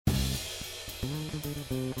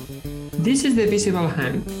This is The Visible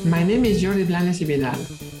Hand. My name is Jordi Blanes y Vidal.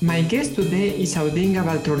 My guest today is Audinga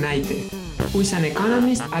Baltrunaite, who is an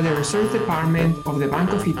economist at the Research Department of the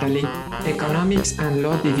Bank of Italy, Economics and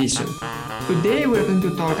Law Division. Today we're going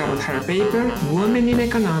to talk about her paper, Women in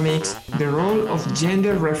Economics, the Role of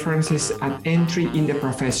Gender References at Entry in the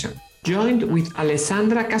Profession, joined with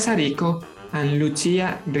Alessandra Casarico and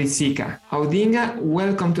Lucia Rizzica. Audinga,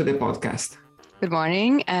 welcome to the podcast. Good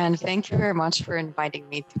morning, and thank you very much for inviting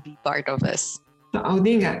me to be part of this. So,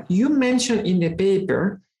 Audinga, you mentioned in the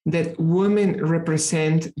paper that women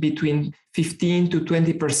represent between 15 to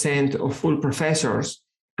 20% of full professors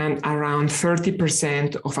and around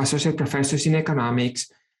 30% of associate professors in economics.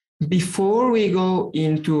 Before we go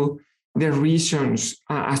into the reasons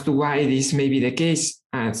as to why this may be the case,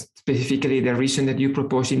 specifically the reason that you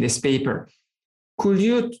propose in this paper, could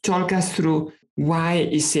you talk us through why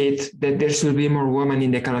is it that there should be more women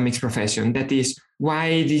in the economics profession? That is,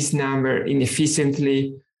 why this number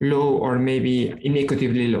inefficiently low or maybe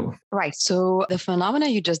inequitably low? Right. So the phenomena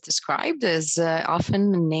you just described is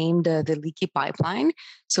often named the leaky pipeline.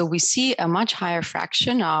 So we see a much higher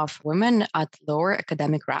fraction of women at lower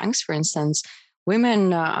academic ranks. For instance, women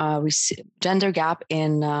gender gap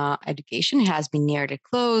in education has been nearly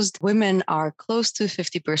closed. Women are close to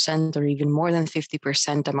 50% or even more than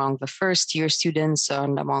 50% among the first year students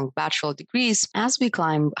and among bachelor degrees. As we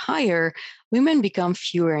climb higher, women become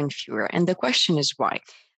fewer and fewer. And the question is why?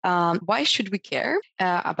 Why should we care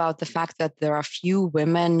about the fact that there are few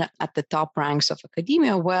women at the top ranks of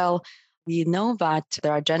academia? Well, we know that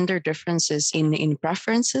there are gender differences in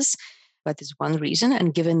preferences. That is one reason.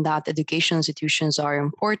 And given that education institutions are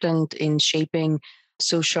important in shaping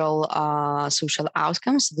social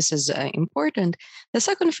outcomes, this is important. The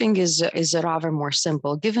second thing is rather more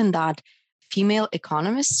simple. Given that female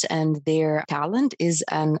economists and their talent is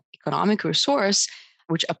an economic resource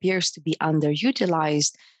which appears to be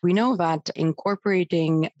underutilized, we know that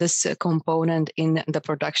incorporating this component in the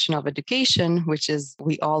production of education, which is,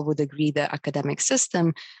 we all would agree, the academic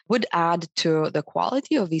system, would add to the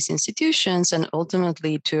quality of these institutions and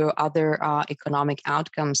ultimately to other economic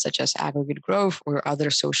outcomes such as aggregate growth or other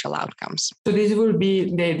social outcomes. So this would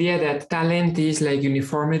be the idea that talent is like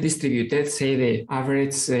uniformly distributed, say the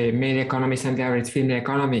average male economist and the average female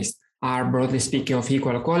economist are, broadly speaking, of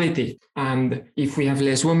equal quality. And if we have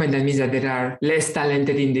less women, that means that there are less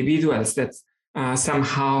talented individuals that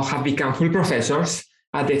somehow have become full professors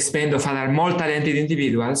at the expense of other more talented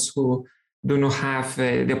individuals who do not have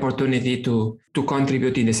the opportunity to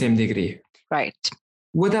contribute in the same degree. Right.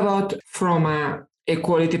 What about from an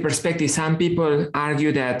equality perspective? Some people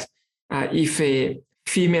argue that if a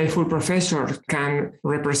female full professor can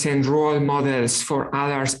represent role models for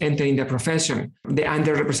others entering the profession, the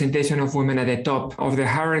underrepresentation of women at the top of the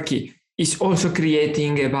hierarchy is also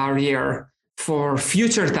creating a barrier for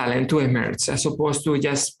future talent to emerge as opposed to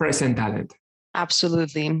just present talent.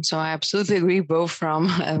 Absolutely. So I absolutely agree, both from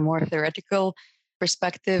a more theoretical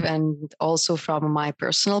perspective and also from my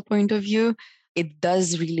personal point of view. It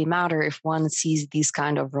does really matter if one sees these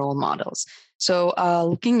kind of role models. So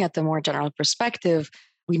looking at the more general perspective,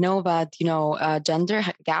 we know that gender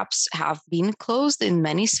gaps have been closed in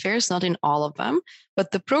many spheres, not in all of them.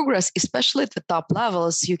 But the progress, especially at the top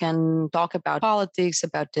levels, you can talk about politics,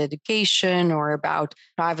 about education, or about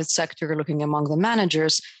private sector, looking among the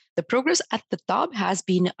managers. The progress at the top has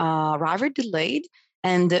been rather delayed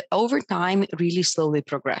and over time really slowly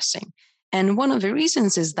progressing. And one of the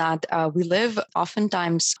reasons is that we live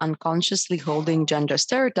oftentimes unconsciously holding gender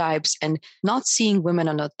stereotypes, and not seeing women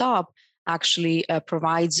on the top actually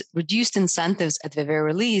provides reduced incentives at the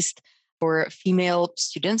very least for female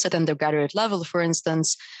students at undergraduate level, for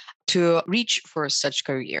instance, to reach for such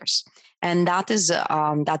careers. And that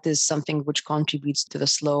is something which contributes to the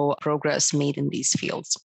slow progress made in these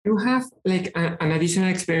fields. You have like an additional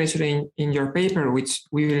explanation in your paper, which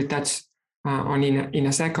we will touch on in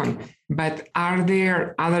a second. But are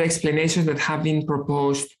there other explanations that have been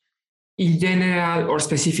proposed in general or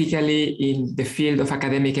specifically in the field of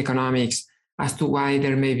academic economics as to why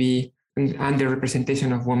there may be an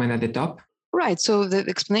underrepresentation of women at the top? Right. So the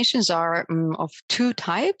explanations are of two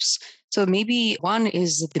types. So maybe one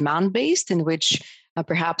is demand-based, in which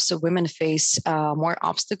perhaps women face more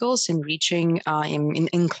obstacles in reaching,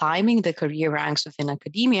 in climbing the career ranks within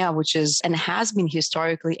academia, which is and has been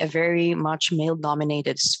historically a very much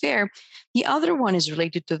male-dominated sphere. The other one is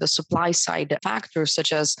related to the supply side factors,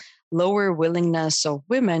 such as lower willingness of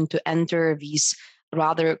women to enter these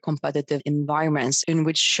rather competitive environments in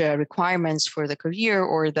which requirements for the career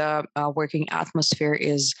or the working atmosphere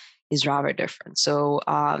is is rather different. So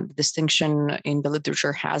the distinction in the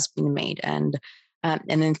literature has been made, and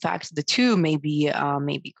in fact, the two may be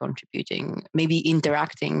contributing, maybe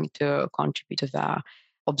interacting to contribute to the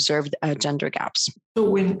observed gender gaps. So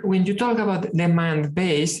when you talk about demand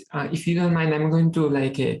base, if you don't mind, I'm going to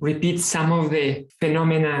repeat some of the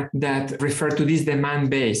phenomena that refer to this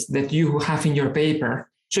demand base that you have in your paper.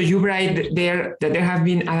 So you write there that there have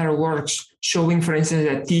been other works showing, for instance,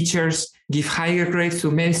 that teachers give higher grades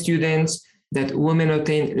to male students, that women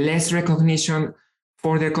obtain less recognition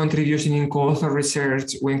for their contribution in co-author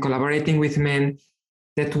research when collaborating with men,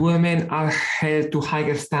 that women are held to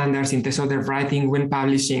higher standards in terms of their writing when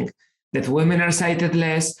publishing, that women are cited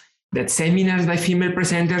less, that seminars by female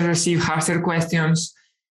presenters receive harsher questions.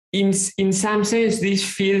 In some sense, this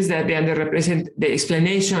feels that the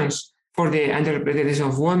explanations for the underrepresentation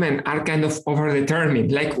of women are kind of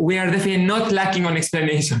overdetermined. Like, we are definitely not lacking on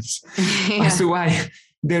explanations as to why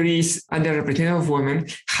there is underrepresentation of women.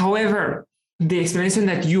 However, the explanation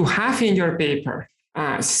that you have in your paper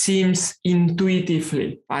seems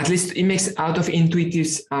intuitively, at least it makes out of intuitive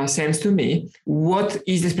sense to me. What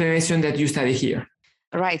is the explanation that you study here?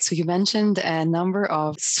 Right. So you mentioned a number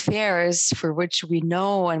of spheres for which we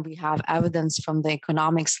know and we have evidence from the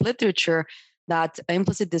economics literature that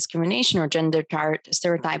implicit discrimination or gender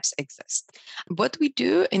stereotypes exist. What we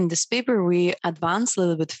do in this paper, we advance a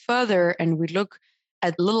little bit further and we look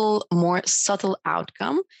at a little more subtle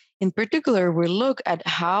outcome. In particular, we look at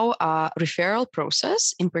how a referral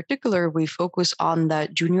process, in particular, we focus on the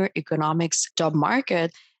junior economics job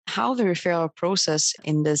market, how the referral process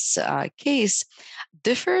in this case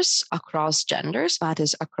differs across genders, that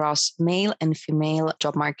is, across male and female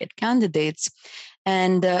job market candidates,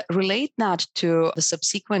 and relate that to the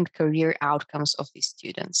subsequent career outcomes of these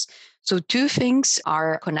students. So two things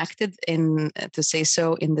are connected to say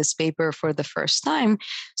so in this paper for the first time.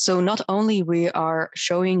 So not only we are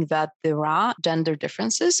showing that there are gender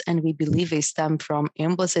differences and we believe they stem from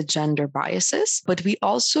implicit gender biases, but we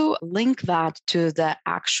also link that to the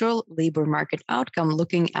actual labor market outcome,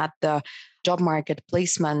 looking at the job market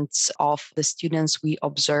placements of the students we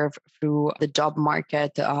observe through the job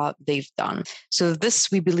market they've done. So this,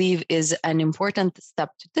 we believe, is an important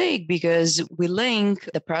step to take because we link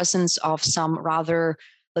the presence of some rather,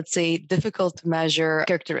 let's say, difficult to measure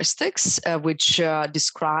characteristics, which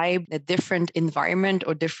describe a different environment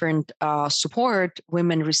or different support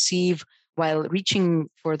women receive while reaching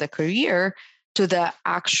for the career, to the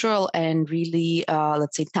actual and really,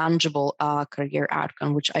 let's say, tangible career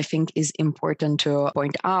outcome, which I think is important to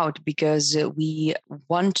point out because we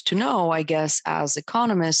want to know, I guess, as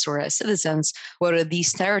economists or as citizens, whether these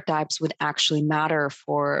stereotypes would actually matter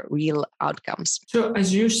for real outcomes. So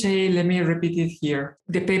as you say, let me repeat it here.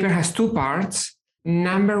 The paper has two parts.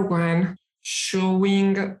 Number one,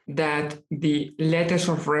 showing that the letters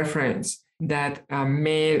of reference that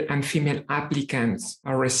male and female applicants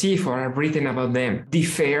receive or are written about them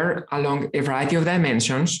differ along a variety of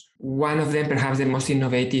dimensions. One of them, perhaps the most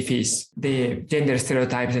innovative, is the gender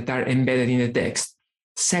stereotypes that are embedded in the text.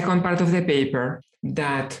 Second part of the paper,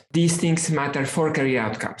 that these things matter for career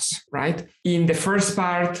outcomes, right? In the first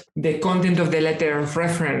part, the content of the letter of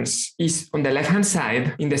reference is on the left-hand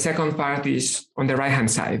side. In the second part is on the right-hand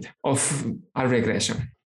side of our regression.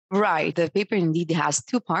 Right. The paper indeed has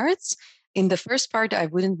two parts. In the first part, I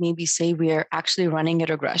wouldn't maybe say we're actually running a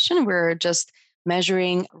regression. We're just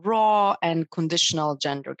measuring raw and conditional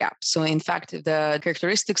gender gaps. So in fact, the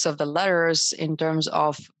characteristics of the letters in terms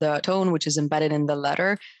of the tone which is embedded in the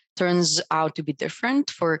letter turns out to be different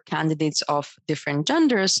for candidates of different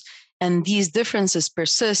genders. And these differences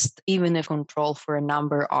persist even if control for a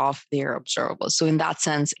number of their observables. So in that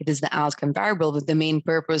sense, it is the outcome variable with the main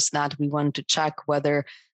purpose that we want to check whether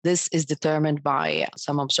this is determined by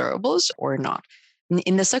some observables or not.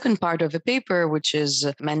 In the second part of the paper, which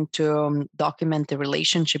is meant to document the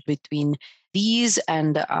relationship between these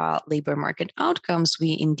and labor market outcomes,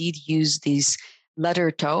 we indeed use these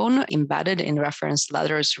letter tone embedded in reference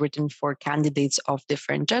letters written for candidates of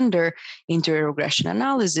different gender into a regression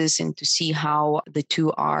analysis and to see how the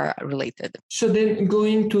two are related. So then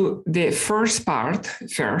going to the first part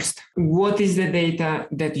first, what is the data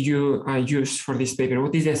that you use for this paper?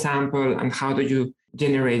 What is the sample and how do you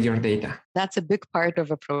generate your data? That's a big part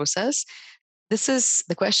of a process. This is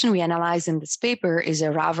the question we analyze in this paper is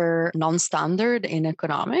a rather non-standard in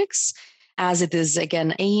economics, as it is,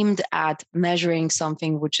 again, aimed at measuring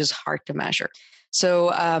something which is hard to measure. So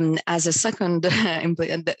as a second,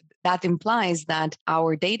 that implies that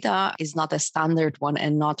our data is not a standard one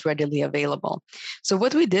and not readily available. So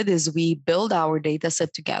what we did is we build our data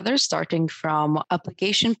set together, starting from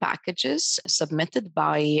application packages submitted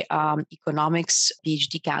by economics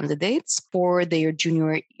PhD candidates for their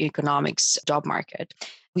junior economics job market.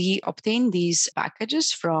 We obtained these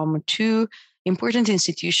packages from two important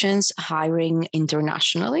institutions hiring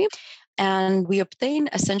internationally. And we obtain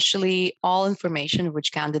essentially all information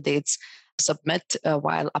which candidates submit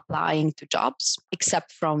while applying to jobs,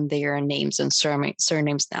 except from their names and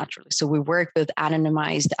surnames naturally. So we work with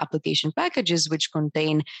anonymized application packages which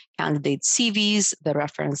contain candidate CVs, the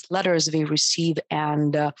reference letters they receive,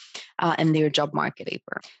 and their job market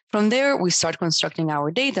paper. From there, we start constructing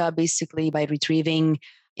our data basically by retrieving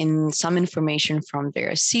in some information from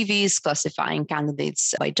their CVs, classifying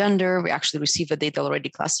candidates by gender. We actually receive the data already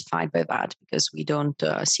classified by that because we don't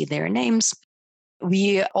see their names.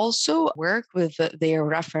 We also work with their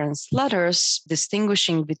reference letters,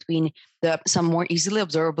 distinguishing between some more easily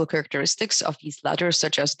observable characteristics of these letters,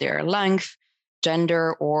 such as their length,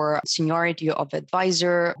 gender, or seniority of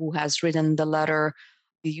advisor who has written the letter,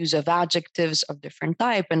 the use of adjectives of different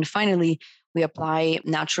type. And finally, we apply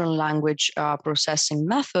natural language processing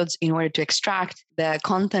methods in order to extract the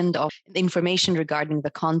content of the information regarding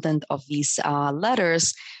the content of these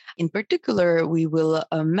letters. In particular, we will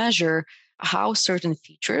measure how certain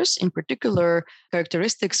features, in particular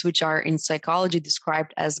characteristics which are in psychology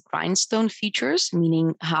described as grindstone features,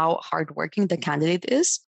 meaning how hardworking the candidate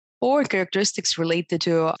is, or characteristics related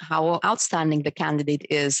to how outstanding the candidate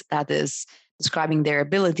is, that is, describing their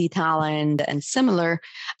ability, talent, and similar.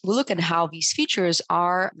 We'll look at how these features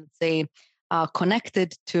are, let's say,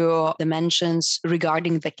 connected to dimensions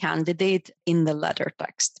regarding the candidate in the letter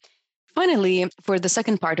text. Finally, for the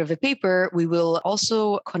second part of the paper, we will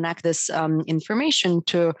also connect this information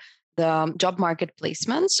to the job market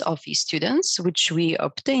placements of these students, which we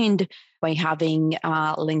obtained by having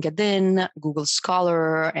LinkedIn, Google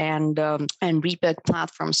Scholar, and Repec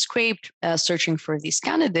platform scraped, searching for these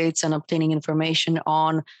candidates and obtaining information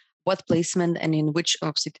on what placement and in which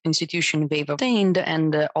institution they've obtained,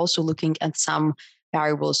 and also looking at some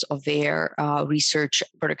variables of their research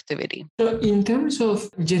productivity. So in terms of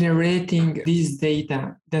generating this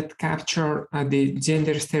data that capture the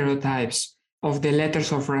gender stereotypes of the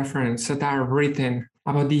letters of reference that are written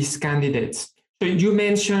about these candidates, so you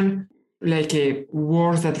mentioned like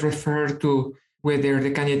words that refer to whether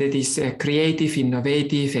the candidate is creative,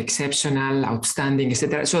 innovative, exceptional, outstanding,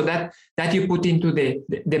 etc. So that you put into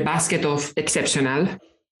the basket of exceptional.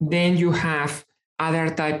 Then you have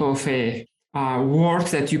other type of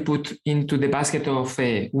words that you put into the basket of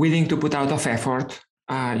willing to put out of effort.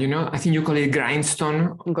 I think you call it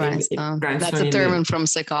grindstone. Grindstone. That's a term from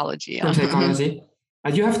psychology. From psychology.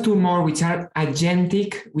 You have two more, which are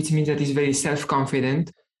agentic, which means that it's very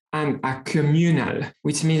self-confident, and a communal,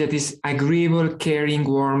 which means that it's agreeable, caring,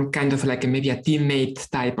 warm, kind of like maybe a teammate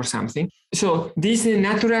type or something. So this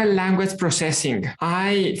natural language processing,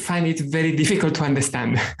 I find it very difficult to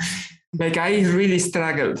understand. Like I really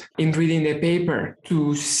struggled in reading the paper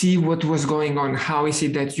to see what was going on. How is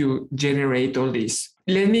it that you generate all this?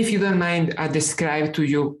 Let me, if you don't mind, describe to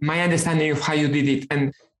you my understanding of how you did it.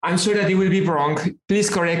 And I'm sure that it will be wrong. Please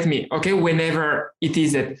correct me, okay? Whenever it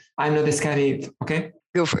is that I'm not describing it, okay?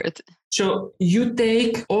 Go for it. So you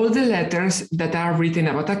take all the letters that are written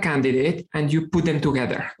about a candidate and you put them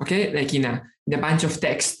together, okay? Like in a bunch of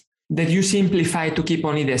text that you simplify to keep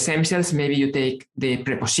only the essentials. Maybe you take the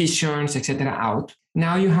prepositions, etc. out.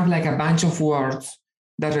 Now you have like a bunch of words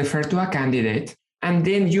that refer to a candidate, and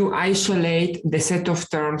then you isolate the set of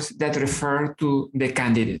terms that refer to the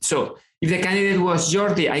candidate. So if the candidate was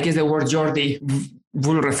Jordi, I guess the word Jordi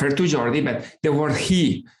will refer to Jordi, but the word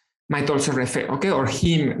he might also refer, okay, or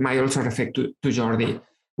him might also refer to Jordi,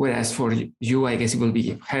 whereas for you, I guess it will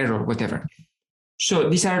be her or whatever. So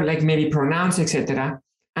these are like maybe pronouns, etc.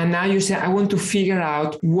 And now you say, I want to figure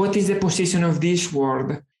out what is the position of this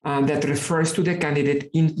word that refers to the candidate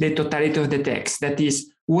in the totality of the text. That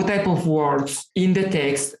is, what type of words in the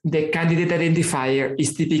text the candidate identifier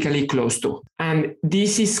is typically close to. And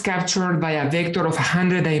this is captured by a vector of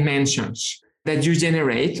 100 dimensions that you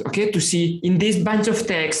generate, okay, to see in this bunch of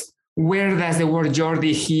text, where does the word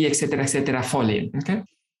Jordi, he, etc., fall in, okay?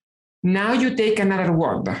 Now you take another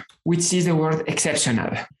word, which is the word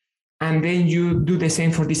exceptional. And then you do the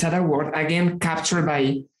same for this other word, again, captured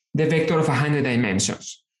by the vector of 100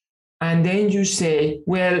 dimensions. And then you say,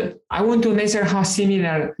 well, I want to measure how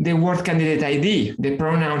similar the word candidate ID, the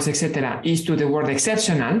pronouns, etc., is to the word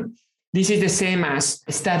exceptional. This is the same as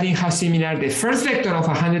studying how similar the first vector of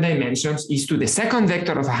 100 dimensions is to the second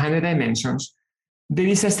vector of 100 dimensions. there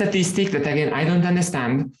is a statistic that, again, I don't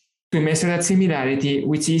understand to measure that similarity,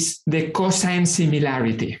 which is the cosine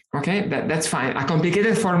similarity. Okay, that's fine. A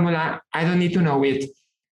complicated formula, I don't need to know it.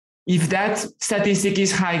 If that statistic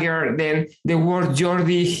is higher, then the word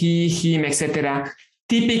Jordi, he, him, etc.,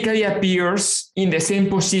 typically appears in the same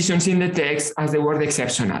positions in the text as the word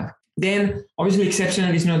exceptional. Then, obviously,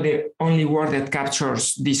 exceptional is not the only word that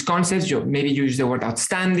captures these concepts. You maybe use the word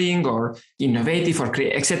outstanding or innovative or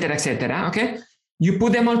creative, etc., okay? You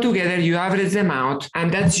put them all together, you average them out,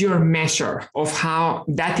 and that's your measure of how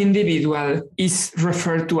that individual is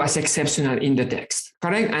referred to as exceptional in the text,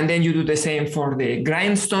 correct? And then you do the same for the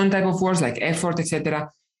grindstone type of words like effort,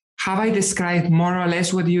 etc. Have I described more or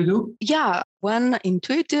less what you do? Yeah, one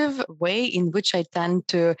intuitive way in which I tend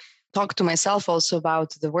to talk to myself also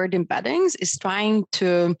about the word embeddings is trying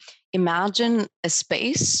to imagine a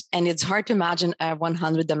space, and it's hard to imagine a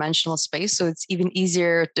 100-dimensional space. So it's even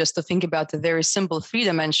easier just to think about a very simple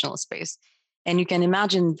 3-dimensional space. And you can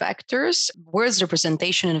imagine vectors, words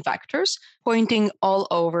representation in vectors, pointing all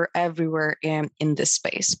over everywhere in this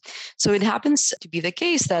space. So it happens to be the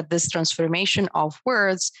case that this transformation of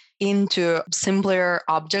words into simpler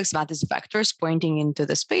objects, that is vectors pointing into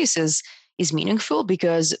the spaces, is meaningful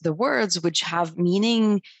because the words which have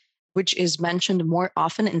meaning, which is mentioned more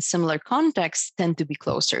often in similar contexts, tend to be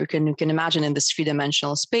closer. You can imagine in this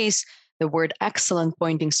 3-dimensional space, the word excellent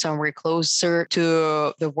pointing somewhere closer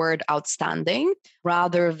to the word outstanding,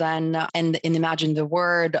 rather than, and imagine the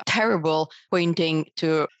word terrible pointing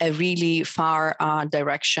to a really far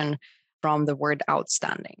direction from the word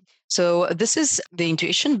outstanding. So this is the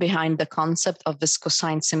intuition behind the concept of this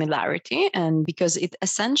cosine similarity, and because it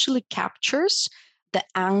essentially captures the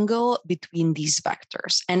angle between these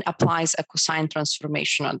vectors and applies a cosine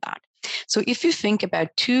transformation on that. So if you think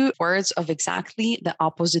about two words of exactly the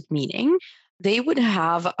opposite meaning, they would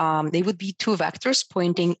be two vectors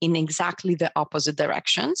pointing in exactly the opposite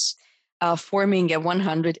directions, forming a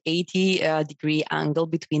 180 degree angle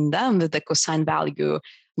between them with the cosine value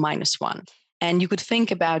 -1. And you could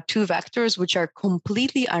think about two vectors which are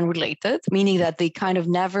completely unrelated, meaning that they kind of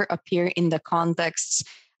never appear in the contexts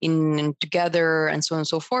in together and so on and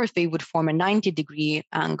so forth. They would form a 90 degree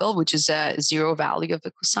angle, which is a zero value of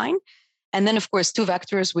the cosine. And then, of course, two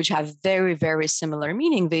vectors which have very, very similar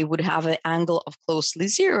meaning, they would have an angle of closely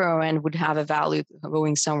zero and would have a value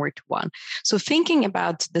going somewhere to 1. So thinking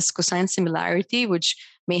about this cosine similarity, which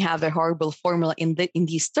may have a horrible formula in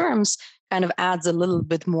these terms, kind of adds a little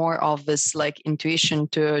bit more of this like intuition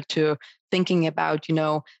to thinking about,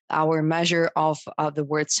 our measure of the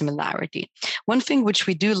word similarity. One thing which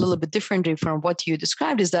we do a little bit differently from what you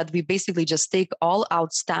described is that we basically just take all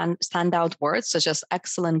standout words, such as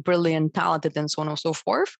excellent, brilliant, talented, and so on and so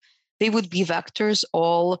forth. They would be vectors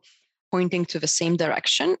all pointing to the same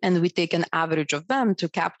direction, and we take an average of them to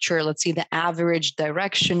capture, let's say, the average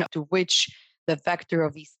direction to which the vector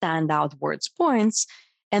of these standout words points,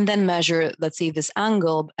 and then measure, let's say, this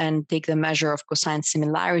angle and take the measure of cosine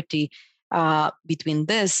similarity between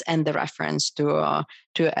this and the reference to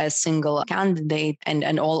a single candidate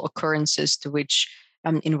and all occurrences to which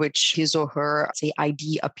in which his or her, say,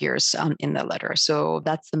 ID appears in the letter. So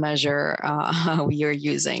that's the measure we are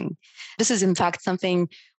using. This is, in fact, something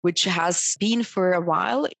which has been for a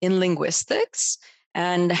while in linguistics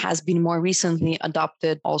and has been more recently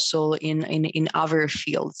adopted also in other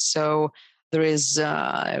fields. So there is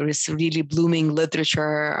really blooming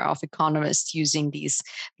literature of economists using these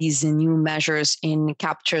new measures in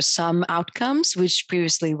capture some outcomes, which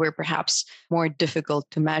previously were perhaps more difficult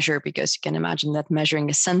to measure, because you can imagine that measuring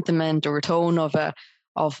a sentiment or tone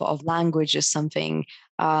of language is something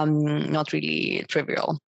not really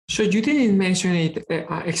trivial. So you didn't mention it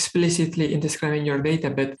explicitly in describing your data,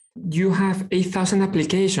 but you have 8,000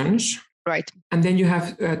 applications. Right. And then you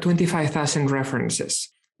have 25,000 references.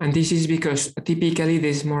 And this is because typically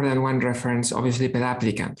there's more than one reference, obviously, per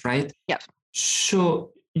applicant, right? Yeah.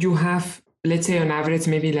 So you have, let's say on average,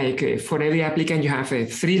 maybe like for every applicant, you have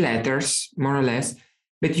 3 letters, more or less.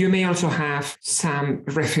 But you may also have some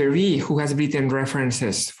referee who has written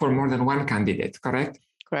references for more than one candidate, correct?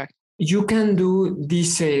 Correct. You can do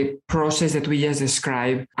this process that we just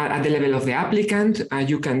described at the level of the applicant.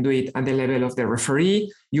 You can do it at the level of the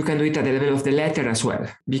referee. You can do it at the level of the letter as well,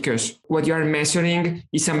 because what you are measuring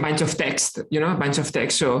is a bunch of text, a bunch of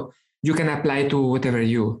text. So you can apply to whatever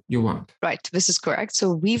you want. Right. This is correct.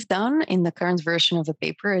 So we've done in the current version of the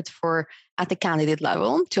paper it for at the candidate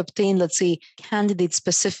level to obtain, let's say, candidate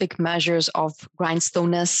specific measures of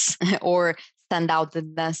grindstoniness or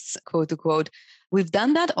standoutedness, quote unquote. We've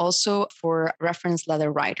done that also for reference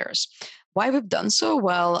letter writers. Why we've done so?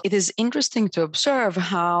 Well, it is interesting to observe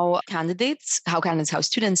how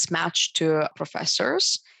students match to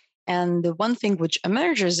professors. And the one thing which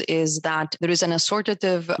emerges is that there is an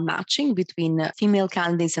assortative matching between female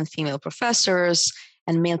candidates and female professors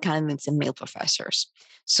and male candidates and male professors.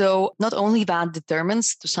 So not only that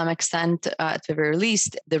determines to some extent, at the very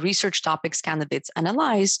least, the research topics candidates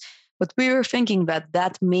analyze, but we were thinking that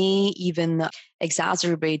that may even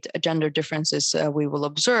exacerbate gender differences we will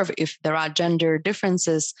observe if there are gender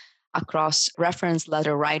differences across reference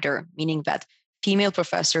letter writer, meaning that female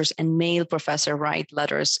professors and male professor write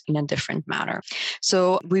letters in a different manner.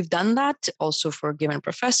 So we've done that also for given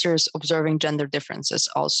professors, observing gender differences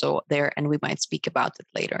also there, and we might speak about it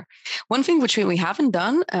later. One thing which we haven't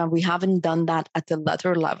done that at the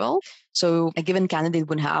letter level. So a given candidate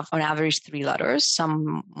would have on average 3 letters,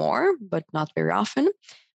 some more, but not very often,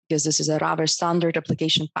 because this is a rather standard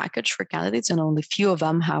application package for candidates, and only few of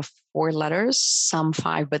them have 4 letters, some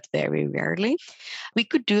 5, but very rarely. We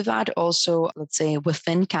could do that also, let's say,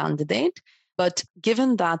 within candidate. But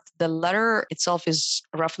given that the letter itself is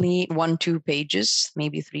roughly 1-2 pages,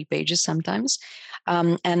 maybe 3 pages sometimes,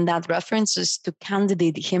 and that references to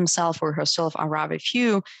candidate himself or herself are rather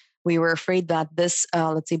few, we were afraid that this,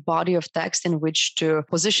 let's say, body of text in which to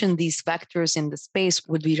position these vectors in the space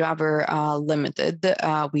would be rather limited.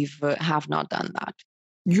 We have not done that.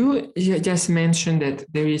 You just mentioned that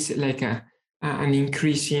there is like an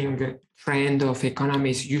increasing trend of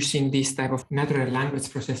economists using this type of natural language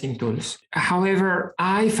processing tools. However,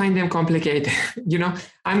 I find them complicated.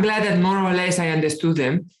 I'm glad that more or less I understood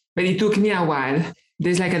them, but it took me a while.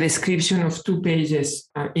 There's like a description of 2 pages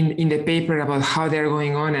in the paper about how they're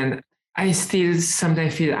going on, and I still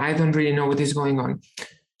sometimes feel I don't really know what is going on.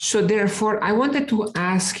 So therefore, I wanted to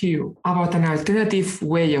ask you about an alternative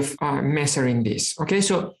way of measuring this. Okay,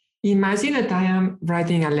 so imagine that I am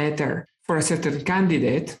writing a letter for a certain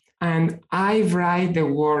candidate, and I write the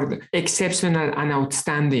word exceptional and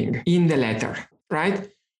outstanding in the letter, right?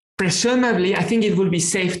 Presumably, I think it would be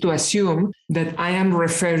safe to assume that I am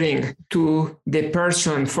referring to the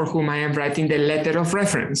person for whom I am writing the letter of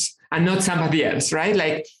reference and not somebody else, right?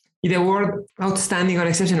 Like if the word outstanding or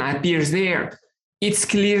exceptional appears there, it's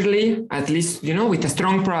clearly, at least, with a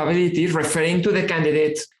strong probability, referring to the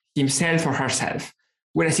candidate himself or herself.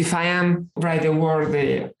 Whereas if I am write the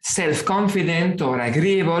word self-confident or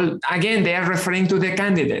agreeable, again, they are referring to the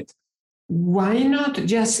candidate. Why not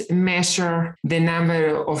just measure the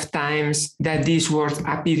number of times that these words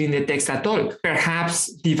appear in the text at all?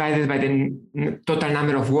 Perhaps divided by the total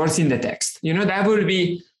number of words in the text. That would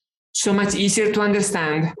be so much easier to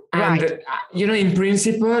understand. And, right. In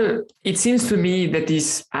principle, it seems to me that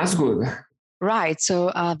is as good. Right.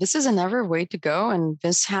 So this is another way to go. And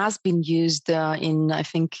this has been used in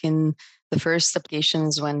the first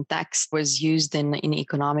applications when text was used in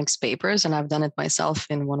economics papers. And I've done it myself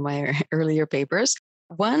in one of my earlier papers.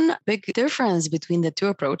 One big difference between the 2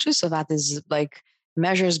 approaches, so that is like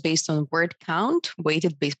measures based on word count,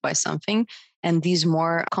 weighted based by something, and these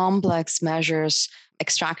more complex measures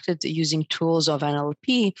extracted using tools of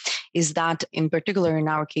NLP, is that in particular, in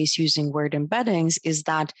our case, using word embeddings, is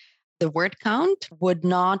that the word count would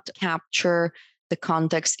not capture the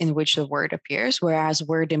context in which the word appears, whereas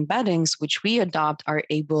word embeddings, which we adopt, are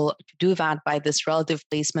able to do that by this relative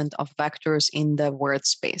placement of vectors in the word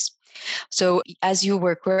space. So as you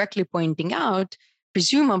were correctly pointing out,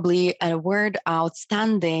 presumably a word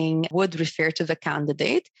outstanding would refer to the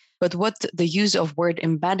candidate. But what the use of word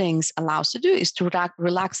embeddings allows to do is to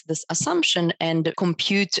relax this assumption and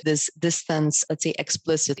compute this distance, let's say,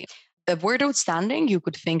 explicitly. The word outstanding, you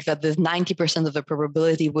could think that the 90% of the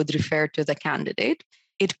probability would refer to the candidate.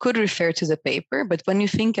 It could refer to the paper, but when you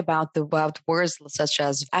think about words such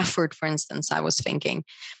as effort, for instance, I was thinking,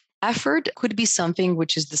 effort could be something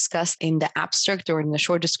which is discussed in the abstract or in the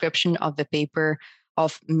short description of the paper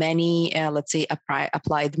of many, let's say,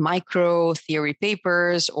 applied micro theory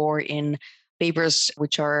papers, or in papers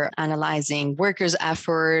which are analyzing workers'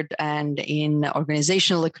 effort, and in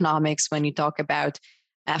organizational economics when you talk about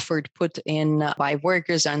effort put in by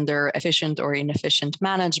workers under efficient or inefficient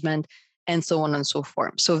management, and so on and so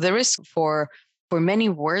forth. So there is for many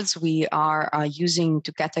words we are using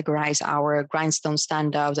to categorize our grindstone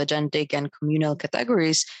standouts, agentic, and communal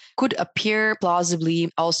categories could appear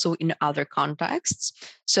plausibly also in other contexts.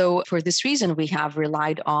 So for this reason, we have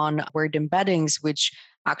relied on word embeddings, which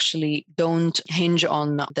actually don't hinge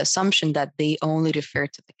on the assumption that they only refer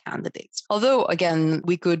to the candidates. Although, again,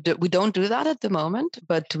 we don't do that at the moment,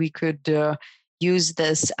 but we could use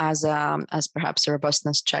this as perhaps a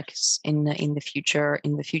robustness checks in the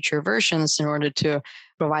future versions in order to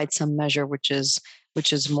provide some measure which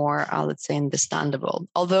is more, let's say, understandable.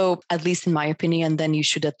 Although, at least in my opinion, then you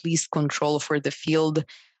should at least control for the field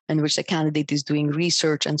in which the candidate is doing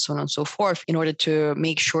research and so on and so forth, in order to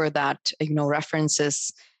make sure that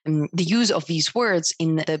references and the use of these words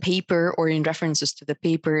in the paper or in references to the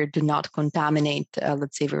paper do not contaminate,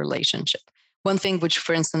 let's say, the relationship. One thing which,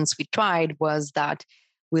 for instance, we tried was that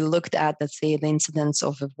we looked at, let's say, the incidence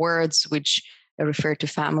of the words which refer to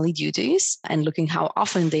family duties and looking how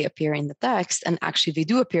often they appear in the text. And actually, they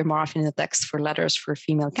do appear more often in the text for letters for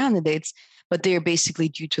female candidates, but they are basically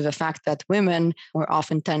due to the fact that women more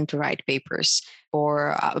often tend to write papers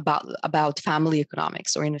or about family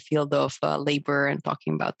economics or in the field of labor and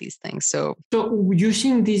talking about these things. So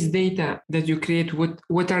using this data that you create,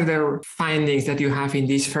 what are the findings that you have in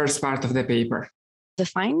this first part of the paper? The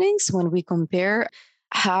findings, when we compare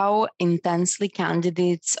how intensely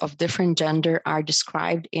candidates of different gender are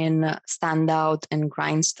described in standout and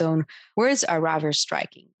grindstone words, are rather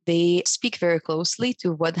striking. They speak very closely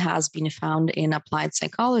to what has been found in applied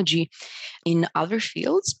psychology in other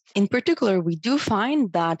fields. In particular, we do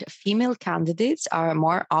find that female candidates are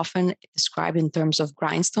more often described in terms of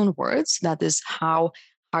grindstone words, that is how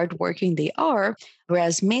hardworking they are,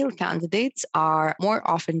 whereas male candidates are more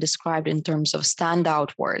often described in terms of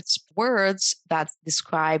standout words that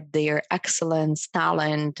describe their excellence,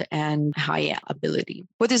 talent, and high ability.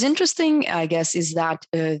 What is interesting, I guess, is that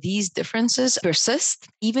these differences persist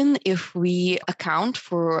even if we account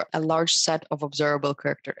for a large set of observable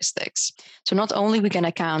characteristics. So not only we can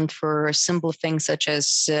account for simple things such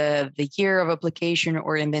as the year of application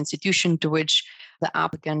or in the institution to which the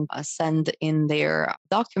applicant send in their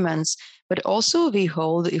documents, but also we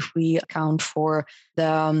hold if we account for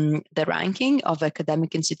the ranking of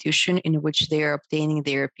academic institution in which they are obtaining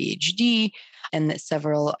their PhD and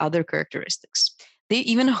several other characteristics. They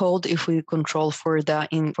even hold if we control for the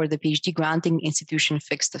PhD granting institution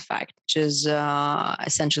fixed effect, which is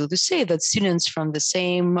essentially to say that students from the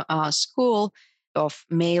same school of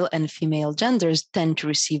male and female genders tend to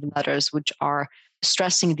receive letters which are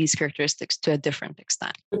stressing these characteristics to a different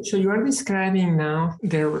extent. So you are describing now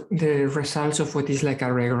the results of what is like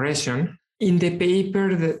a regression. In the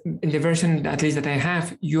paper, in the version at least that I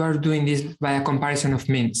have, you are doing this by a comparison of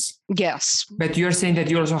means. Yes. But you're saying that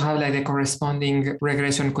you also have like the corresponding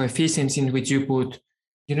regression coefficients in which you put,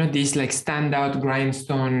 these like standout,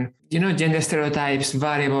 grindstone, gender stereotypes,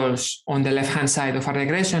 variables on the left-hand side of a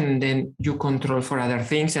regression, and then you control for other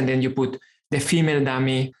things, and then you put the female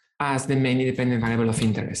dummy as the main independent variable of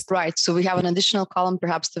interest. Right. So we have an additional column,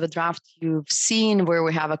 perhaps to the draft you've seen, where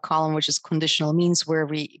we have a column which is conditional means, where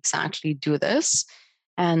we exactly do this.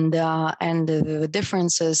 And the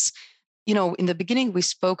differences, in the beginning, we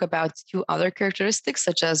spoke about two other characteristics,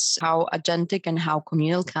 such as how agentic and how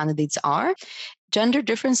communal candidates are. Gender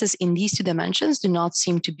differences in these two dimensions do not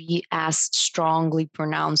seem to be as strongly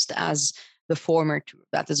pronounced as the former two,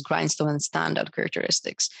 that is grindstone and standout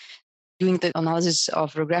characteristics. Doing the analysis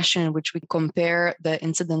of regression, in which we compare the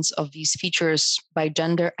incidence of these features by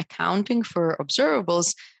gender accounting for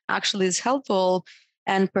observables, actually is helpful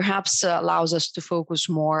and perhaps allows us to focus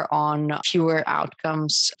more on fewer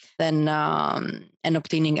outcomes than and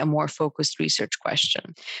obtaining a more focused research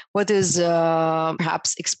question. What is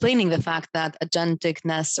perhaps explaining the fact that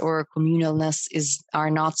agenticness or communalness are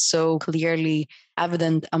not so clearly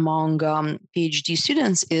evident among PhD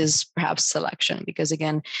students is perhaps selection, because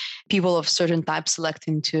again, people of certain types select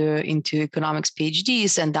into economics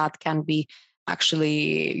PhDs, and that can be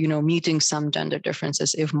actually, muting some gender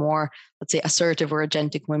differences if more, let's say, assertive or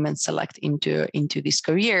agentic women select into these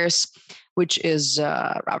careers, which is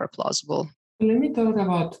rather plausible. Let me talk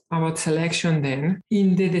about selection then.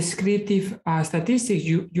 In the descriptive statistics,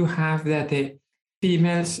 you have that the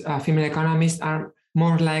female economists are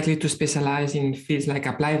more likely to specialize in fields like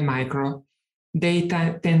applied micro. They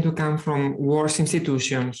tend to come from worse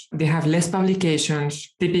institutions. They have less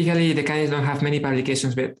publications. Typically, the candidates don't have many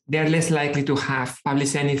publications, but they're less likely to have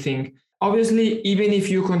published anything. Obviously, even if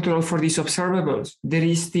you control for these observables, there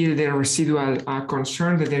is still the residual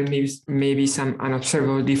concern that there may be some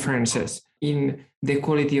unobservable differences in the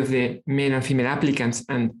quality of the male and female applicants.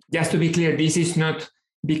 And just to be clear, this is not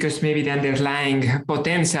because maybe the underlying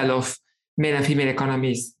potential of male and female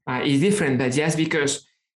economists is different, but just because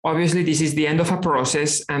obviously this is the end of a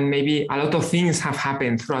process, and maybe a lot of things have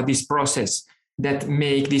happened throughout this process that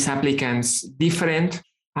make these applicants different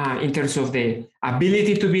in terms of the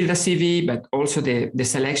ability to build a CV, but also the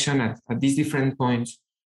selection at these different points.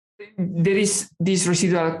 there is this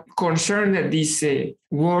residual concern that these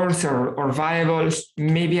words or variables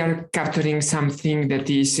maybe are capturing something that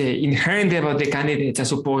is inherent about the candidates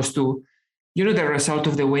as opposed to, the result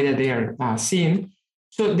of the way that they are seen.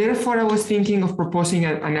 So therefore, I was thinking of proposing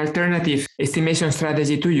an alternative estimation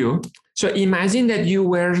strategy to you. So imagine that you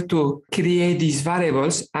were to create these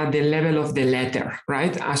variables at the level of the letter,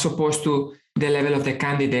 right? As opposed to the level of the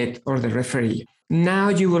candidate or the referee. Now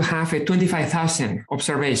you will have 25,000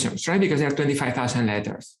 observations, right? Because there are 25,000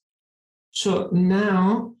 letters. So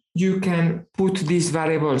now you can put these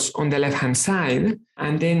variables on the left-hand side,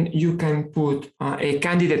 and then you can put a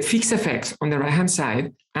candidate fixed effect on the right-hand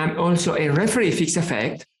side, and also a referee fixed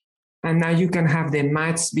effect. And now you can have the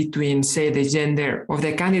match between, say, the gender of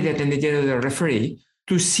the candidate and the gender of the referee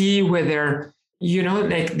to see whether,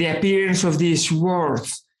 like the appearance of these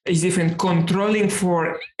words is different. Controlling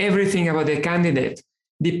for everything about the candidate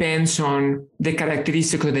depends on the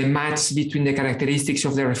characteristics or the match between the characteristics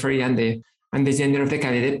of the referee and the gender of the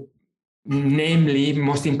candidate, namely,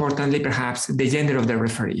 most importantly, perhaps, the gender of the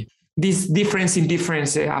referee. This difference in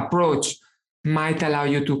difference approach might allow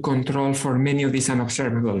you to control for many of these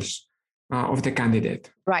unobservables of the candidate.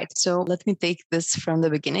 Right. So let me take this from the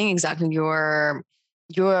beginning. Exactly. You're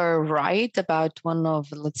right about one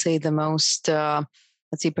of, let's say, the most,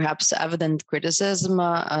 perhaps evident criticism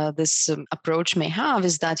this approach may have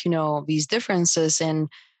is that, these differences in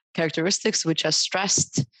characteristics which are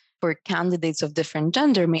stressed for candidates of different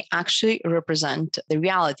gender may actually represent the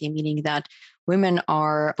reality, meaning that women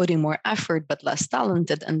are putting more effort but less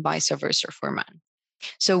talented, and vice versa for men.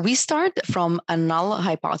 So we start from a null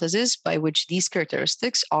hypothesis by which these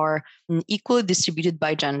characteristics are equally distributed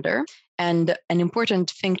by gender. And an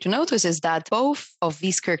important thing to notice is that both of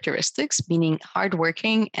these characteristics, meaning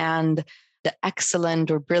hardworking and the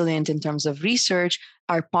excellent or brilliant in terms of research,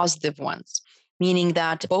 are positive ones, meaning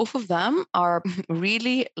that both of them are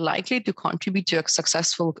really likely to contribute to a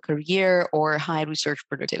successful career or high research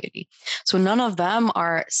productivity. So none of them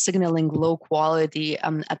are signaling low quality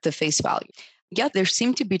at the face value. Yet there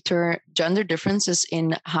seem to be gender differences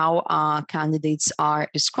in how candidates are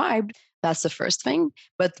described. That's the first thing.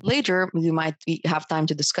 But later, we might have time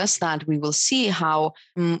to discuss that. We will see how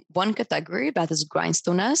one category, that is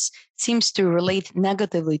grindstones, seems to relate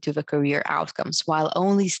negatively to the career outcomes, while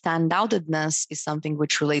only standoutedness is something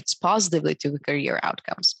which relates positively to the career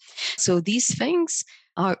outcomes. So these things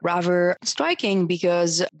are rather striking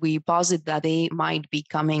because we posit that they might be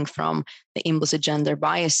coming from the implicit gender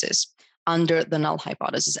biases under the null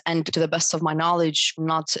hypothesis. And to the best of my knowledge,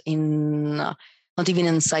 not even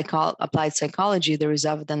in applied psychology, there is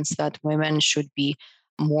evidence that women should be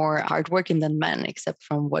more hardworking than men, except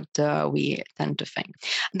from what we tend to think.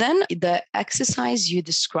 Then the exercise you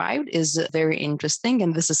described is very interesting,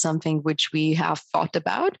 and this is something which we have thought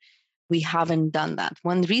about. We haven't done that.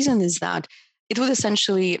 One reason is that it would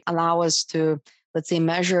essentially allow us to, let's say,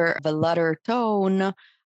 measure the letter tone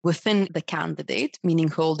within the candidate, meaning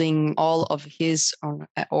holding all of his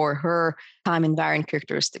or her time invariant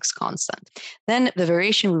characteristics constant. Then the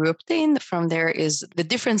variation we obtain from there is the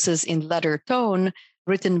differences in letter tone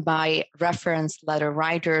written by reference letter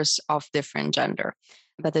writers of different gender.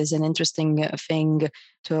 That is an interesting thing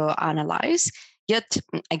to analyze. Yet,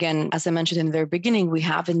 again, as I mentioned in the very beginning, we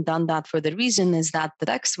haven't done that for the reason is that the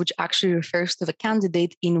text, which actually refers to the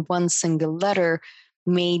candidate in one single letter,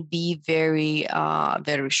 may be very,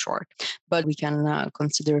 very short, but we can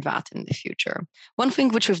consider that in the future. One thing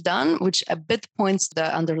which we've done, which a bit points to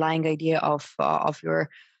the underlying idea of your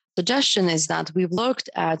suggestion, is that we've looked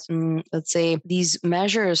at, let's say, these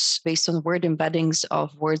measures based on word embeddings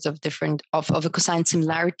of words of a cosine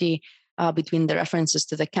similarity between the references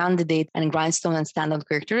to the candidate and grindstone and standout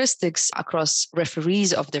characteristics across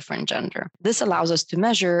referees of different gender. This allows us to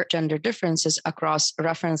measure gender differences across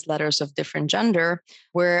reference letters of different gender,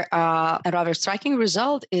 where a rather striking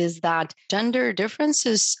result is that gender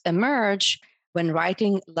differences emerge when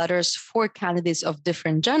writing letters for candidates of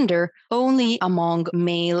different gender only among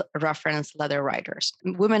male reference letter writers.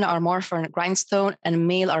 Women are more often grindstone and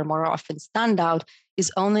male are more often standout is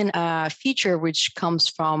only a feature which comes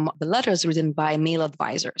from the letters written by male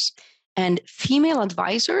advisors. And female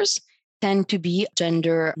advisors tend to be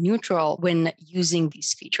gender neutral when using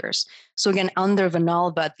these features. So again, under the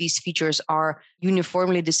null, but these features are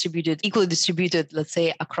uniformly distributed, equally distributed, let's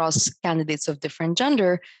say, across candidates of different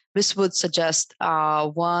gender. This would suggest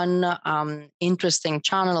one interesting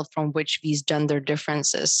channel from which these gender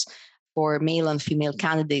differences for male and female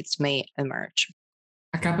candidates may emerge.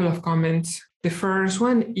 A couple of comments. The first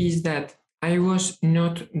one is that I was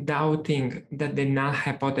not doubting that the null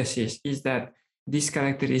hypothesis is that these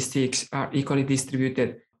characteristics are equally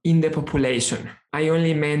distributed in the population. I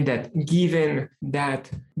only meant that given that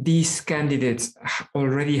these candidates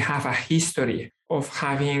already have a history of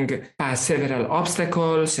having passed several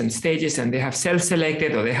obstacles and stages, and they have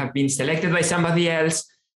self-selected or they have been selected by somebody else,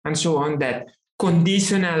 and so on, that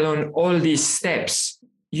conditional on all these steps,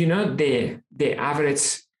 the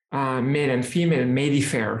average male and female may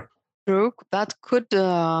differ. True. That could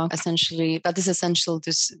that is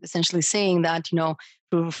essentially saying that,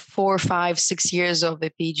 through 4, 5, 6 years of a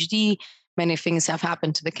PhD, many things have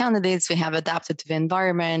happened to the candidates. They have adapted to the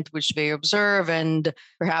environment which they observe, and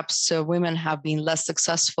perhaps women have been less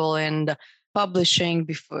successful in publishing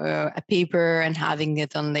before a paper and having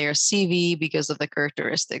it on their CV because of the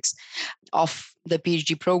characteristics of the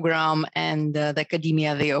PhD program and the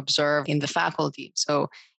academia they observe in the faculty. So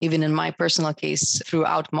even in my personal case,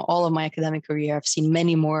 throughout all of my academic career, I've seen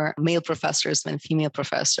many more male professors than female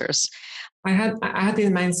professors. I had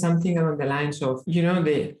in mind something along the lines of,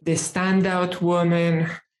 the standout woman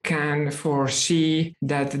can foresee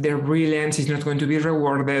that their brilliance is not going to be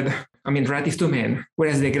rewarded, relative to men,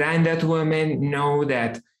 whereas the grounded women know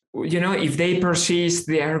that, if they persist,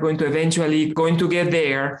 they are eventually going to get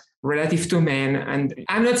there relative to men. And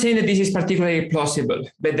I'm not saying that this is particularly plausible,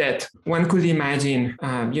 but that one could imagine,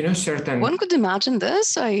 certain. One could imagine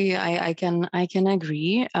this. I can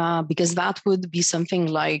agree, because that would be something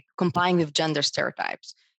like complying with gender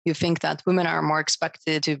stereotypes. You think that women are more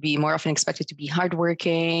often expected to be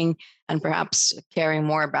hardworking and perhaps caring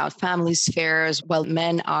more about family spheres, while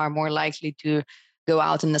men are more likely to go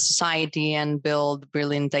out in the society and build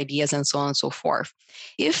brilliant ideas and so on and so forth.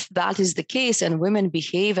 If that is the case and women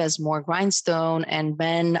behave as more grindstone and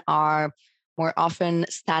men are more often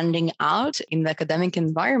standing out in the academic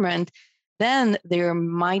environment, then there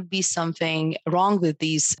might be something wrong with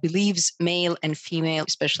these beliefs, male and female,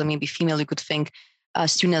 especially maybe female, you could think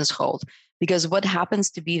students hold. Because what happens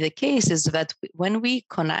to be the case is that when we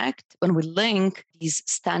link these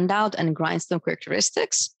standout and grindstone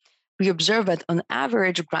characteristics, we observe that on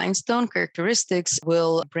average, grindstone characteristics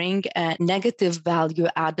will bring a negative value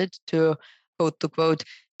added to, quote to quote,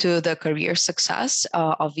 to the career success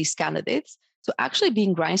of these candidates. So actually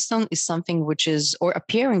being grindstone is something or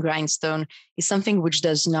appearing grindstone is something which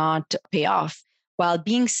does not pay off, while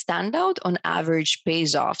being standout on average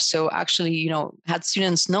pays off. So actually, had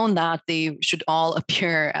students known that, they should all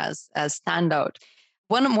appear as standout.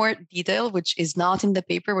 One more detail, which is not in the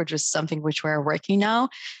paper, which is something which we're working now,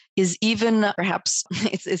 is even perhaps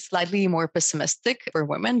it's slightly more pessimistic for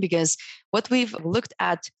women, because what we've looked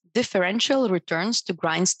at differential returns to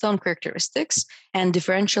grindstone characteristics and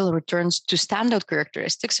differential returns to standout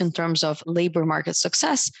characteristics in terms of labor market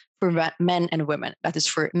success for men and women. That is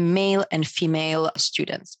for male and female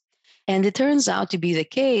students. And it turns out to be the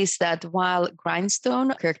case that while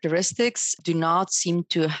grindstone characteristics do not seem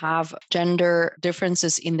to have gender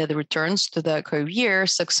differences in the returns to the career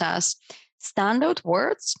success, standout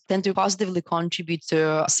words tend to positively contribute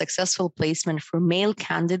to successful placement for male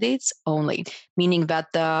candidates only, meaning that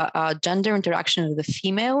the gender interaction with the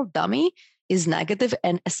female dummy is negative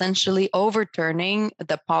and essentially overturning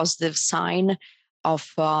the positive sign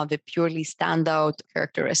of the purely standout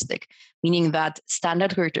characteristic, meaning that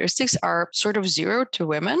standout characteristics are sort of zero to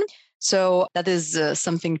women. So that is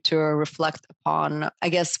something to reflect upon, I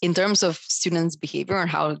guess, in terms of students' behavior and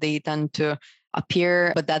how they tend to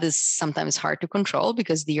appear, but that is sometimes hard to control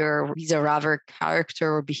because these are rather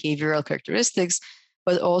character or behavioral characteristics,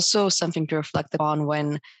 but also something to reflect upon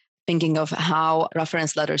when thinking of how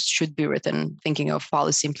reference letters should be written, thinking of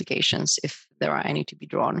policy implications if there are any to be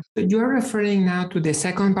drawn. You are referring now to the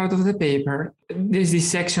second part of the paper. There's this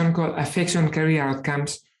section called Effects on Career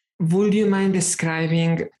Outcomes. Would you mind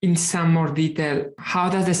describing in some more detail how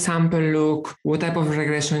does the sample look, what type of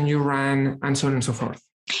regression you ran, and so on and so forth?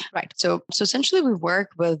 Right. So essentially, we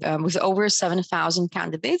work with over 7,000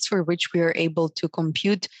 candidates for which we are able to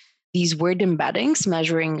compute these word embeddings,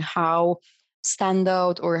 measuring how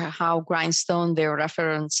standout or how grindstone their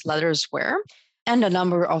reference letters were, and a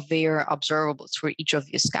number of their observables for each of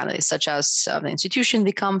these candidates, such as the institution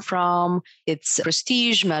they come from, its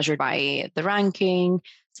prestige measured by the ranking,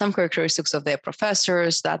 some characteristics of their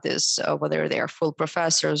professors, that is, whether they are full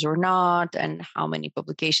professors or not, and how many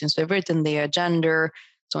publications they've written, their gender,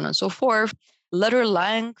 so on and so forth, letter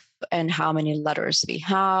length, and how many letters they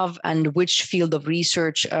have, and which field of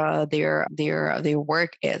research their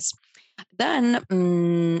work is. Then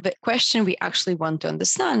the question we actually want to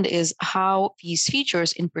understand is how these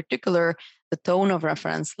features, in particular, the tone of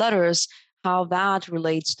reference letters, how that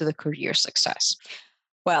relates to the career success.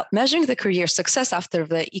 Well, measuring the career success after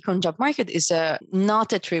the econ job market is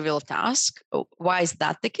not a trivial task. Why is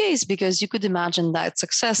that the case? Because you could imagine that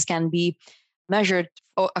success can be measured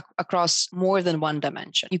across more than one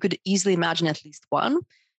dimension. You could easily imagine at least one.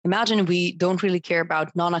 Imagine we don't really care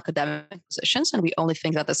about non-academic positions and we only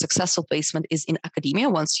think that a successful placement is in academia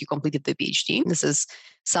once you completed the PhD. This is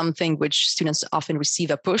something which students often receive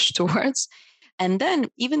a push towards. And then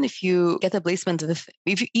even if you get a placement,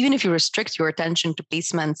 even if you restrict your attention to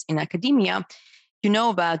placements in academia, you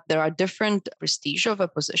know that there are different prestige of a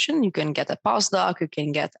position. You can get a postdoc, you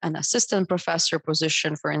can get an assistant professor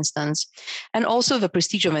position, for instance, and also the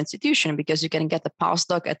prestige of institution, because you can get a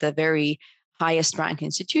postdoc at the very highest rank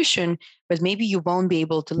institution, but maybe you won't be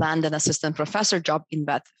able to land an assistant professor job in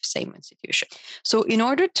that same institution. So in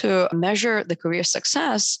order to measure the career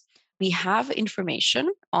success, we have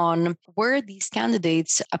information on where these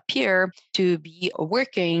candidates appear to be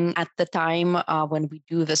working at the time when we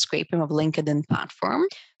do the scraping of LinkedIn platform.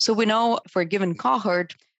 So we know for a given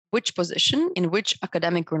cohort which position in which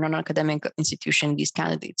academic or non-academic institution these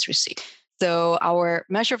candidates receive. So our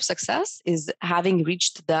measure of success is having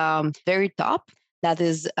reached the very top, that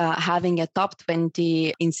is having a top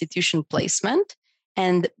 20 institution placement.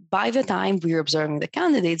 And by the time we're observing the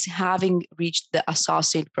candidates, having reached the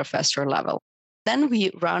associate professor level. Then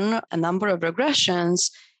we run a number of regressions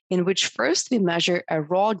in which first we measure a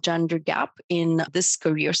raw gender gap in this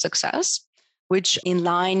career success, which in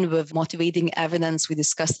line with motivating evidence we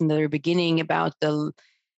discussed in the very beginning about the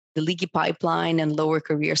leaky pipeline and lower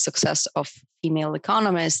career success of female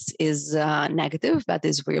economists is negative. That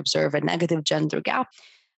is, we observe a negative gender gap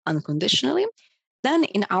unconditionally. Then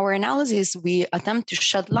in our analysis, we attempt to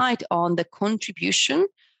shed light on the contribution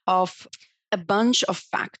of a bunch of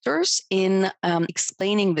factors in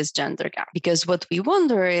explaining this gender gap. Because what we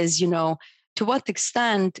wonder is, to what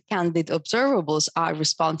extent candidate observables are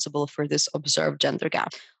responsible for this observed gender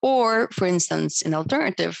gap? Or, for instance, in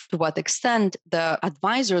alternative, to what extent the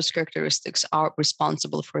advisor's characteristics are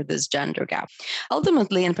responsible for this gender gap?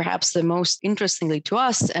 Ultimately, and perhaps the most interestingly to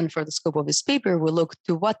us and for the scope of this paper, we look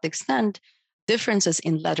to what extent differences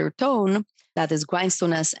in letter tone, that is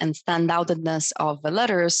grindstoniness and standoutedness of the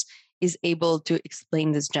letters, is able to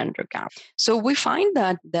explain this gender gap. So we find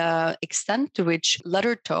that the extent to which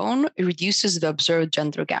letter tone reduces the observed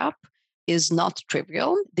gender gap is not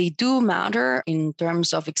trivial. They do matter in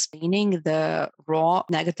terms of explaining the raw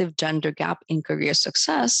negative gender gap in career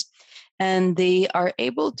success, and they are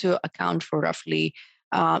able to account for roughly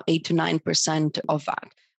 8 to 9% of that,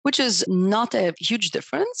 which is not a huge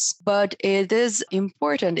difference, but it is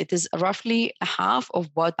important. It is roughly half of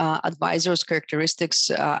what advisors' characteristics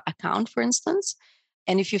account, for instance.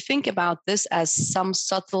 And if you think about this as some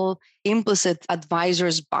subtle implicit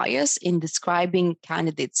advisor's bias in describing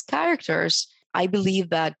candidates' characters, I believe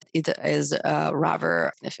that it is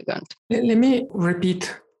rather significant. Let me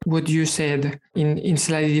repeat what you said in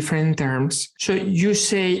slightly different terms. So you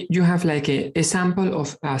say you have like a sample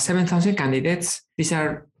of 7,000 candidates. These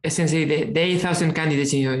are essentially the 8,000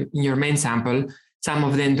 candidates in your main sample. Some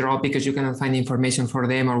of them drop because you cannot find information for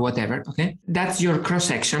them or whatever, okay? That's your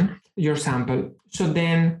cross-section, your sample. So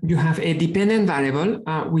then you have a dependent variable,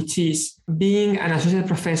 which is being an associate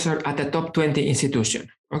professor at a top 20 institution,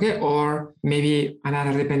 okay? Or maybe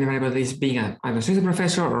another dependent variable is being an associate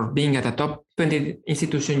professor or being at a top 20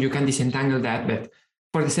 institution. You can disentangle that, but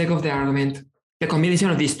for the sake of the argument, the combination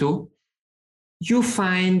of these two, you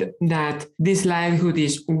find that this likelihood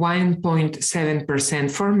is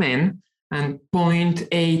 1.7% for men and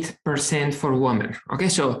 0.8% for women. Okay,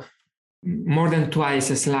 so more than twice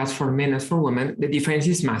as large for men as for women. The difference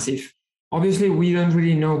is massive. Obviously, we don't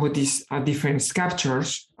really know what these difference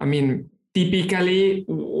captures. I mean, typically,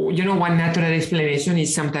 one natural explanation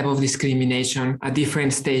is some type of discrimination at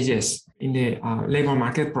different stages in the labor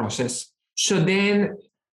market process. So then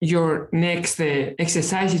your next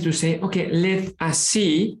exercise is to say, okay, let us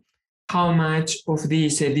see how much of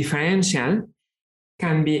this differential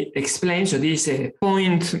can be explained. So this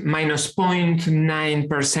minus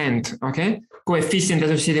 0.9%, okay, coefficient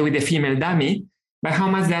associated with the female dummy, by how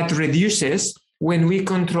much that reduces when we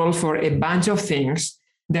control for a bunch of things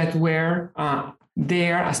that were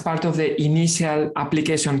there as part of the initial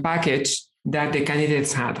application package that the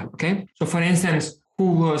candidates had, okay? So for instance,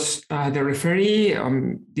 who was the referee?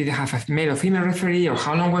 Did they have a male or female referee, or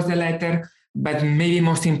how long was the letter? But maybe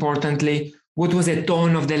most importantly, what was the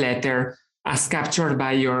tone of the letter as captured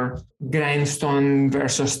by your grindstone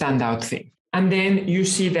versus standout thing? And then you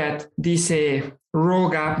see that this raw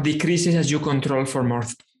gap decreases as you control for more,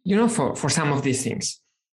 for some of these things.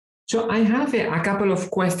 So I have a couple of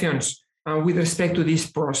questions with respect to this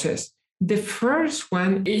process. The first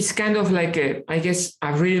one is kind of like a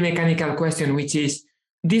really mechanical question, which is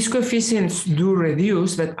these coefficients do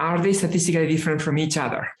reduce, but are they statistically different from each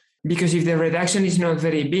other? Because if the reduction is not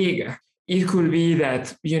very big, it could be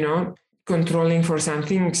that, controlling for some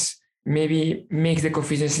things maybe makes the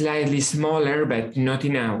coefficient slightly smaller, but not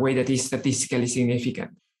in a way that is statistically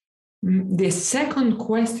significant. The second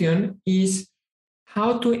question is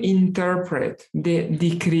how to interpret the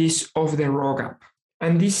decrease of the rho gap.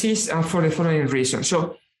 And this is for the following reason.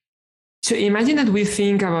 So imagine that we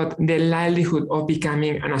think about the likelihood of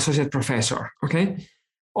becoming an associate professor, okay?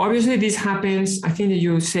 Obviously, this happens, I think that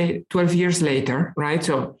you say 12 years later, right?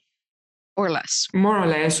 So, or less. More or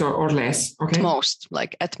less or less, okay? At most.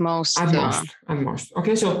 At most.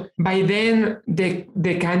 Okay, so by then,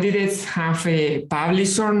 the candidates have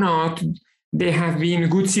published or not, they have been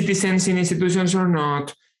good citizens in institutions or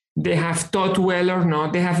not, they have taught well or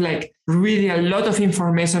not, they have really a lot of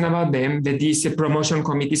information about them that these promotion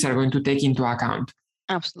committees are going to take into account.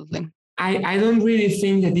 Absolutely. I don't really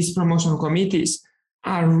think that these promotion committees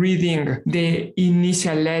are reading the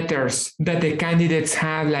initial letters that the candidates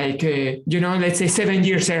have, let's say 7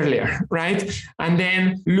 years earlier, right? And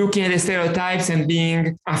then looking at the stereotypes and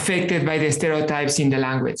being affected by the stereotypes in the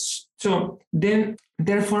language. So then,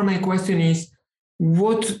 therefore, my question is,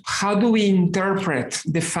 how do we interpret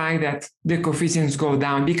the fact that the coefficients go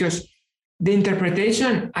down? Because the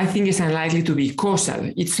interpretation, I think, is unlikely to be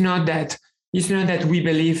causal. It's not that we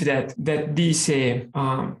believe that these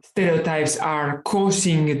stereotypes are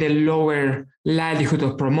causing the lower likelihood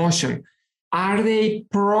of promotion. Are they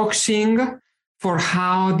proxying for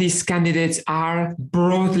how these candidates are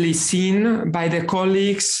broadly seen by the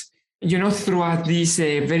colleagues, throughout this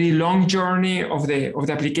very long journey of the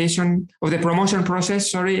application, of the promotion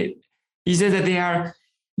process, is it that they are,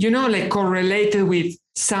 correlated with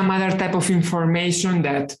some other type of information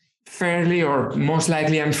that fairly or most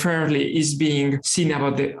likely unfairly is being seen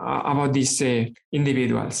about these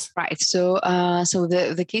individuals? Right. So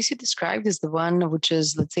the case you described is the one which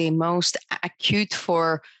is, let's say, most acute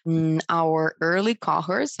for our early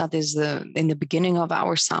cohorts. That is in the beginning of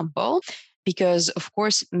our sample, because of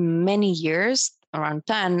course many years, around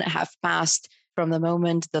 10, have passed from the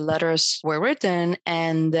moment the letters were written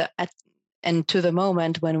and to the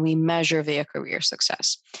moment when we measure their career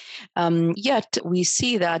success. Yet we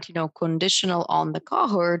see that, conditional on the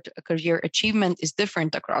cohort, career achievement is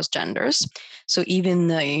different across genders. So even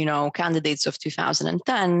candidates of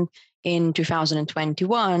 2010 in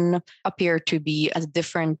 2021 appear to be at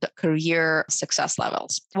different career success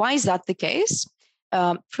levels. Why is that the case?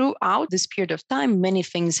 Throughout this period of time, many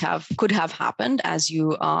things could have happened, as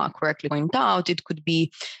you correctly point out. It could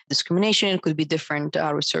be discrimination, it could be different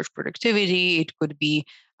research productivity, it could be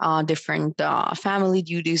different family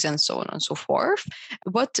duties, and so on and so forth.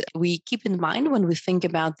 What we keep in mind when we think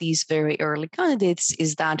about these very early candidates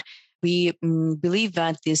is that we believe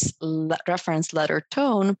that this reference letter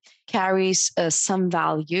tone carries some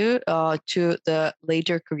value to the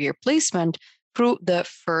later career placement through the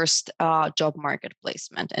first job market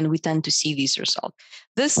placement. And we tend to see these results.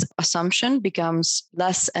 This assumption becomes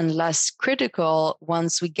less and less critical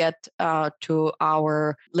once we get to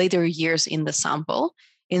our later years in the sample,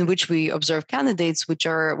 in which we observe candidates which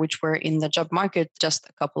were in the job market just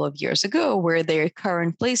a couple of years ago, where their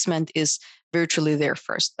current placement is virtually their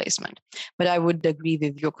first placement. But I would agree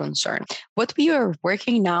with your concern. What we are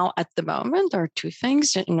working now at the moment are two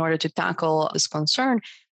things in order to tackle this concern.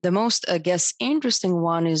 The most, interesting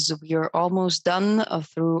one is we are almost done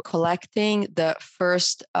through collecting the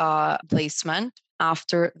first placement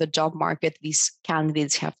after the job market these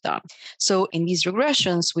candidates have done. So in these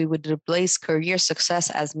regressions, we would replace career success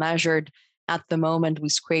as measured at the moment we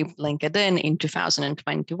scraped LinkedIn in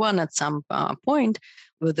 2021 at some point,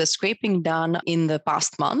 with the scraping done in the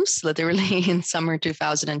past months, literally in summer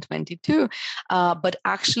 2022, but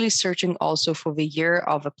actually searching also for the year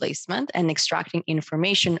of a placement and extracting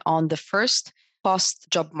information on the first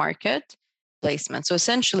post-job market placement. So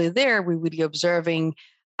essentially there, we would be observing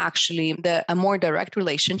actually a more direct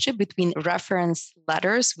relationship between reference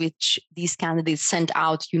letters, which these candidates sent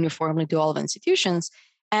out uniformly to all of institutions,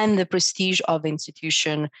 and the prestige of the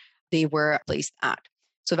institution they were placed at.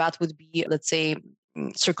 So that would be, let's say,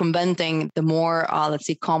 circumventing the more,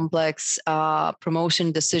 complex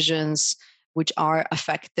promotion decisions, which are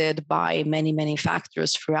affected by many, many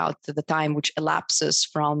factors throughout the time which elapses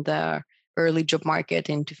from the early job market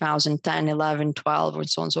in 2010, 11, 12, and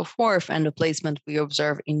so on and so forth, and the placement we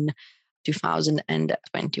observe in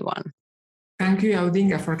 2021. Thank you,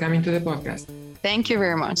 Audinga, for coming to the podcast. Thank you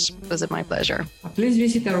very much. It was my pleasure. Please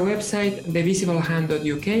visit our website,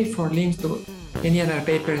 thevisiblehand.uk, for links to any other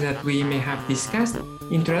papers that we may have discussed.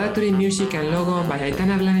 Introductory music and logo by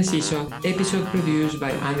Aitana Blanesiso, episode produced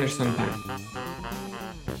by Anderson Tan.